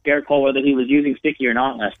you what, Garrett Cole, whether he was using sticky or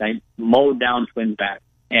not last night, mowed down Twins back.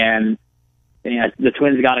 And the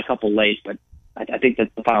Twins got a couple late, but I think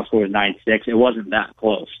that the final score was 9-6. It wasn't that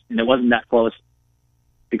close. And it wasn't that close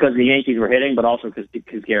because the Yankees were hitting, but also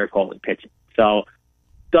because Garrett Cole was pitching. So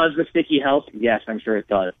does the sticky help? Yes, I'm sure it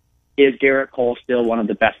does. Is Garrett Cole still one of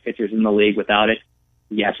the best pitchers in the league without it?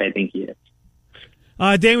 Yes, I think he is.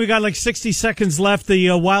 Dan, we got like 60 seconds left.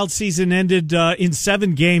 The Wild season ended in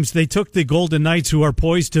 7 games. They took the Golden Knights, who are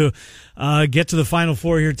poised to get to the Final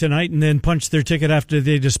Four here tonight, and then punch their ticket after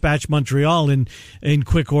they dispatch Montreal in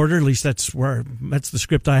quick order. At least that's the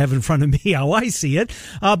script I have in front of me, how I see it.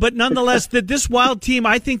 But nonetheless, this Wild team,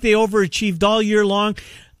 I think they overachieved all year long.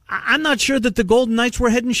 I'm not sure that the Golden Knights were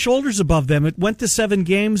head and shoulders above them. It went to 7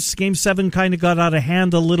 games. Game 7 kind of got out of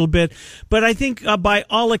hand a little bit. But I think by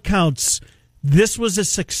all accounts, this was a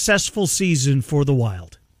successful season for the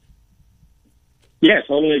Wild. Yeah,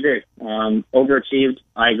 totally agree. Overachieved,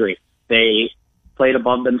 I agree. They played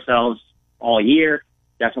above themselves all year,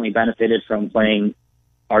 definitely benefited from playing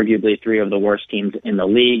arguably 3 of the worst teams in the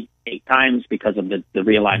league 8 times because of the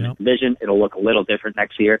realignment division. It'll look a little different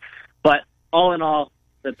next year. But all in all,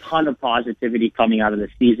 a ton of positivity coming out of the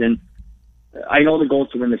season. I know the goal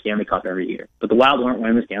is to win the Stanley Cup every year, but the Wild weren't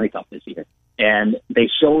winning the Stanley Cup this year. And they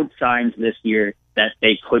showed signs this year that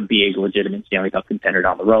they could be a legitimate Stanley Cup contender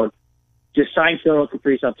down the road. Just sign Cyril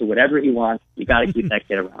Kaprizov to whatever he wants. You got to keep that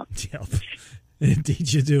kid around. Yep.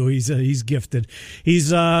 Indeed you do. He's gifted.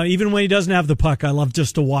 He's even when he doesn't have the puck, I love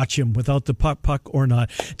just to watch him without the puck or not.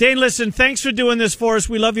 Dane, listen, thanks for doing this for us.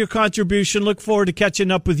 We love your contribution. Look forward to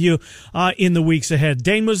catching up with you in the weeks ahead.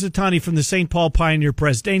 Dane Musitani from the St. Paul Pioneer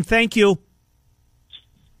Press. Dane, thank you.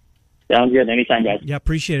 Sounds good. Anytime, guys. Yeah,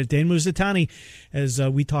 appreciate it. Dane Musitani, as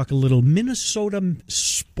we talk a little Minnesota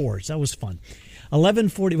sports. That was fun.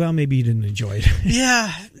 11:40. Well, maybe you didn't enjoy it.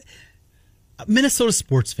 Yeah. Minnesota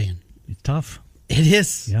sports fan. It's tough. It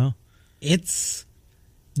is. Yeah.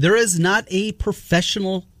 There is not a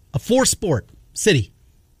 4-sport city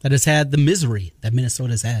that has had the misery that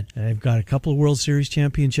Minnesota's had. They've got a couple of World Series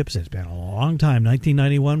championships. It's been a long time.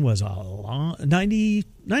 1991 was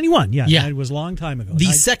 91. Yeah. It was a long time ago. The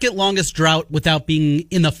second longest drought without being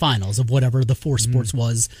in the finals of whatever the 4 sports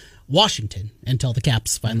was, Washington, until the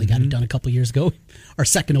Caps finally got it done a couple years ago. Our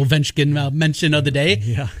second Ovechkin mention of the day.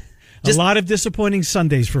 Yeah. A lot of disappointing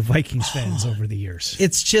Sundays for Vikings fans over the years.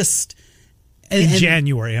 It's just... In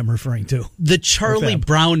January, I'm referring to. The Charlie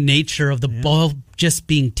Brown nature of the ball just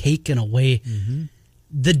being taken away. Mm-hmm.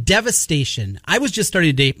 The devastation. I was just starting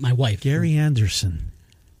to date my wife. Gary Anderson.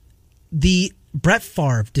 The Brett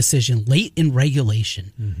Favre decision late in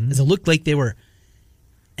regulation, as it looked like they were...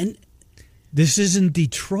 And this is in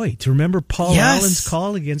Detroit. Remember Paul Allen's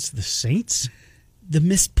call against the Saints? The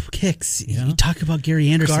missed kicks. Yeah. You talk about Gary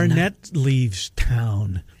Anderson. Garnett leaves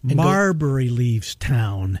town. Marbury leaves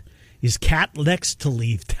town. Is Cat next to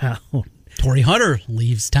leave town? Torrey Hunter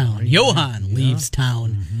leaves town. Johan leaves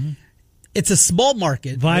town. Mm-hmm. It's a small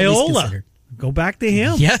market. Viola. Go back to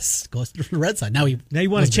him. Yes. Goes to the Red Sox. Now he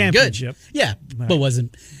won a championship. Good. Yeah. Right. But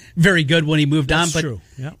wasn't very good when he moved on. But true.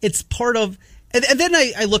 Yeah. It's part of... And then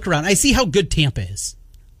I look around. I see how good Tampa is.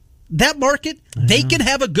 that market, they can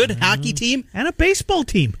have a good hockey team. And a baseball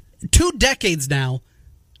team. 2 decades now.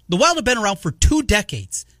 The Wild have been around for 2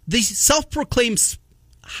 decades. The self-proclaimed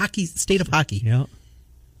state of hockey. Yeah.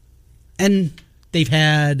 And they've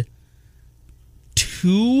had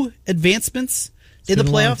 2 advancements in the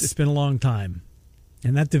playoffs. It's been a long time.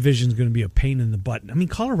 And that division's going to be a pain in the butt. I mean,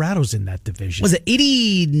 Colorado's in that division. Was it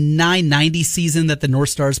 89-90 season that the North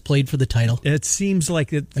Stars played for the title? It seems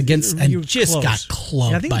like it against and just close. Got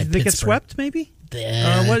clubbed. I think by they Pittsburgh. Get swept, maybe.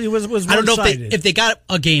 It was I don't know if they got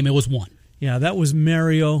a game. It was 1. Yeah, that was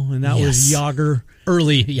Mario and that was Jágr.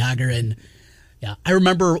 Early Jágr, and I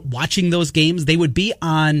remember watching those games. They would be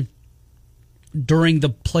on during the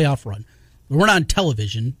playoff run. We weren't on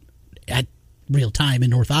television at real time in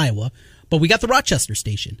North Iowa. But we got the Rochester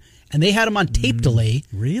station, and they had them on tape delay.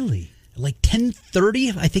 Really? Like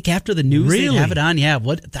 10:30, I think, after the news. Really? They'd have it on. Yeah,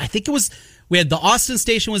 I think it was, we had the Austin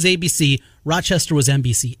station was ABC, Rochester was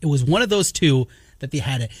NBC. It was one of those 2 that they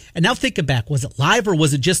had it. And now thinking back, was it live or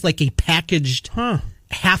was it just like a packaged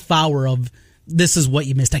half hour of this is what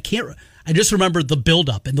you missed? I just remember the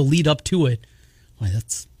build-up and the lead-up to it. Boy,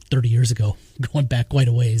 that's 30 years ago, going back quite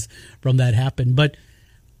a ways from that happened. But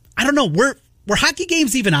I don't know, Were hockey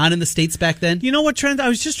games even on in the States back then? You know what, Trent? I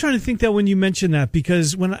was just trying to think that when you mentioned that,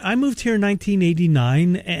 because when I moved here in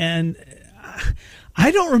 1989, and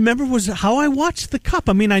I don't remember how I watched the Cup.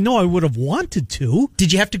 I mean, I know I would have wanted to.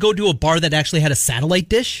 Did you have to go to a bar that actually had a satellite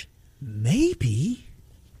dish? Maybe.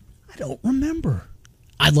 I don't remember.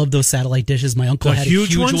 I love those satellite dishes. My uncle had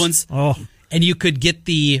huge ones. Oh. And you could get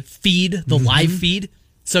the feed, the live feed.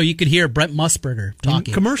 So you could hear Brent Musburger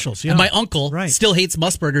talking. Commercials, yeah. And my uncle still hates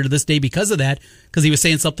Musburger to this day because of that, because he was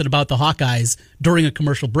saying something about the Hawkeyes during a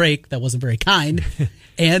commercial break that wasn't very kind.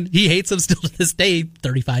 And he hates them still to this day,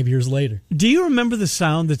 35 years later. Do you remember the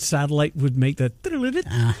sound that satellite would make, that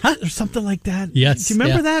or something like that? Yes. Do you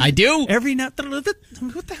remember that? I do. Every now,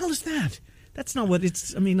 what the hell is that? That's not what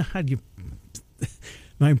it's, I mean, how do you,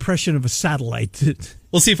 my impression of a satellite.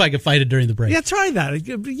 We'll see if I can find it during the break. Yeah, try that.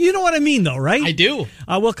 You know what I mean, though, right? I do.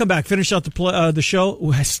 We'll come back, finish out the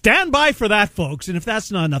show. Stand by for that, folks. And if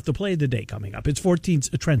that's not enough, the play of the day coming up. It's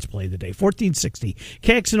Trent's play of the day, 1460.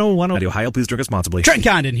 KXNO 101. Ohio, please drink responsibly. Trent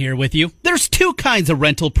Condon here with you. There's 2 kinds of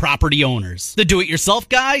rental property owners. The do-it-yourself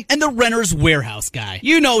guy and the renter's warehouse guy.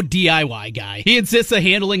 You know, DIY guy. He insists on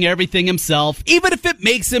handling everything himself, even if it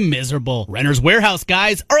makes him miserable. Renter's warehouse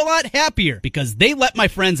guys are a lot happier because they let my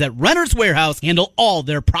friends at Renter's Warehouse handle all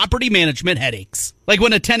their property management headaches. Like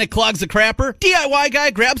when a tenant clogs a crapper, DIY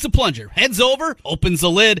guy grabs a plunger, heads over, opens the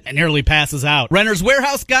lid, and nearly passes out. Renter's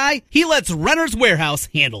Warehouse guy, he lets Renter's Warehouse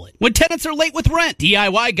handle it. When tenants are late with rent,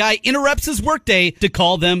 DIY guy interrupts his workday to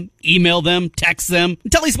call them, email them, text them,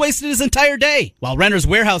 until he's wasted his entire day. While Renter's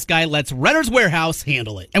Warehouse guy lets Renter's Warehouse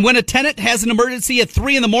handle it. And when a tenant has an emergency at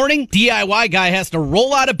 3 a.m, DIY guy has to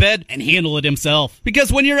roll out of bed and handle it himself. Because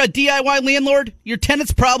when you're a DIY landlord, your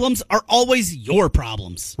tenant's problems are always your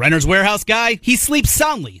problems. Renter's Warehouse guy, he sleeps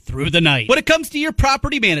soundly through the night. When it comes to your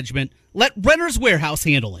property management, let Renter's Warehouse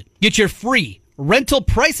handle it. Get your free rental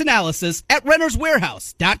price analysis at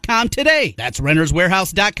renterswarehouse.com today. That's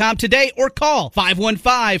renterswarehouse.com today, or call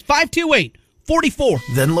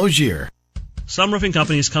 515-528-44. Then Logier. Some roofing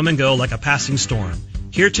companies come and go like a passing storm.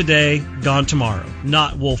 Here today, gone tomorrow.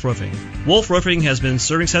 Not Wolf Roofing. Wolf Roofing has been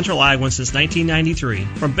serving Central Iowa since 1993,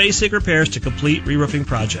 from basic repairs to complete re-roofing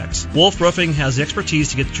projects. Wolf Roofing has the expertise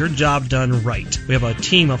to get your job done right. We have a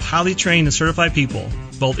team of highly trained and certified people,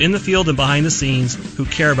 both in the field and behind the scenes, who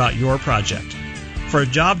care about your project. For a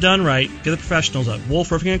job done right, give the professionals at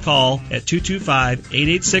Wolf Roofing a call at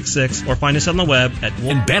 225-8866 or find us on the web at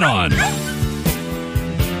Wolf. And bet on.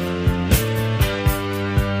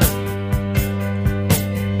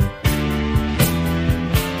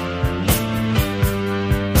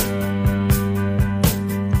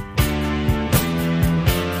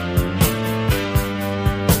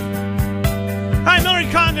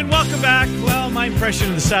 Welcome back. Well, my impression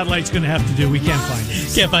of the satellite's going to have to do. We can't find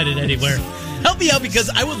it. Can't find it anywhere. Help me out, because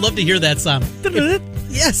I would love to hear that song.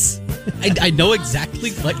 Yes. I know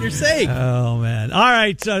exactly what you're saying. Oh, man. All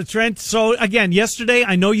right, Trent. So, again, yesterday,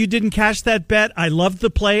 I know you didn't cash that bet. I loved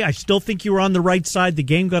the play. I still think you were on the right side. The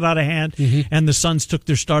game got out of hand, and the Suns took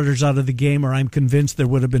their starters out of the game, or I'm convinced there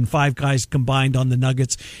would have been 5 guys combined on the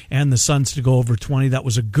Nuggets and the Suns to go over 20. That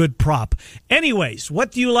was a good prop. Anyways,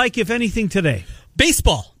 what do you like, if anything, today?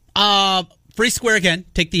 Baseball. Free square again.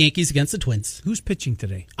 Take the Yankees against the Twins. Who's pitching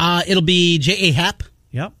today? It'll be J.A. Happ.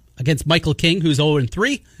 Yep. Against Michael King, who's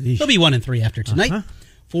 0-3. He'll be 1-3 after tonight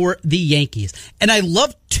for the Yankees. And I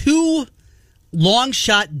love 2 long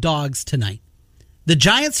shot dogs tonight. The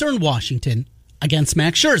Giants are in Washington against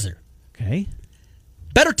Max Scherzer. Okay.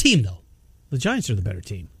 Better team, though. The Giants are the better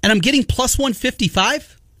team. And I'm getting plus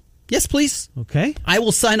 155. Yes, please. Okay. I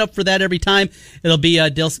will sign up for that every time. It'll be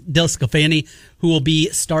Del Scafani who will be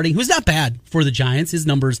starting, who's not bad for the Giants. His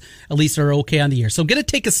numbers, at least, are okay on the year. So I'm going to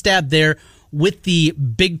take a stab there with the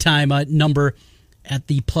big-time number at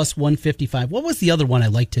the plus 155. What was the other one I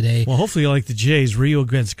liked today? Well, hopefully you like the Jays. Rio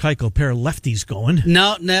against Keuchel, pair of lefties going.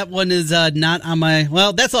 No, that one is not on my...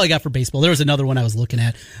 Well, that's all I got for baseball. There was another one I was looking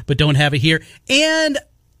at, but don't have it here. And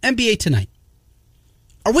NBA tonight.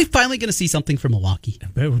 Are we finally going to see something from Milwaukee?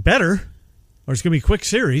 Better. Or it's going to be a quick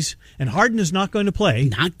series. And Harden is not going to play.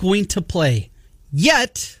 Not going to play.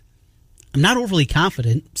 Yet, I'm not overly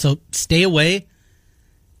confident, so stay away.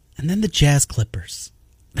 And then the Jazz Clippers.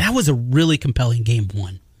 That was a really compelling game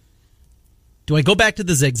one. Do I go back to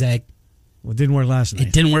the zigzag? Well, it didn't work last night.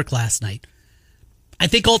 It didn't work last night. I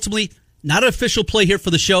think ultimately, not an official play here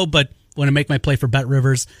for the show, but when I make my play for Bet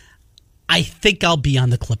Rivers, I think I'll be on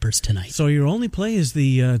the Clippers tonight. So your only play is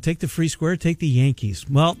the take the free square, take the Yankees.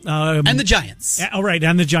 Well, and the Giants. All right,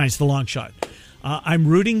 and the Giants, the long shot. I'm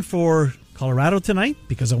rooting for Colorado tonight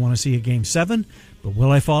because I want to see a Game 7. But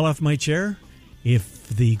will I fall off my chair if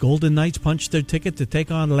the Golden Knights punch their ticket to take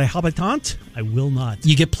on Les Habitants? I will not.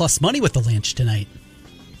 You get plus money with the Lynch tonight.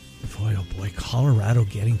 Boy, oh boy, Colorado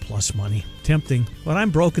getting plus money. Tempting, but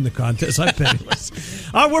I'm broke in the contest. I'm penniless.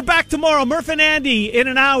 We're back tomorrow. Murph and Andy in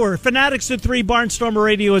an hour. Fanatics at 3, Barnstormer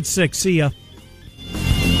Radio at 6. See ya.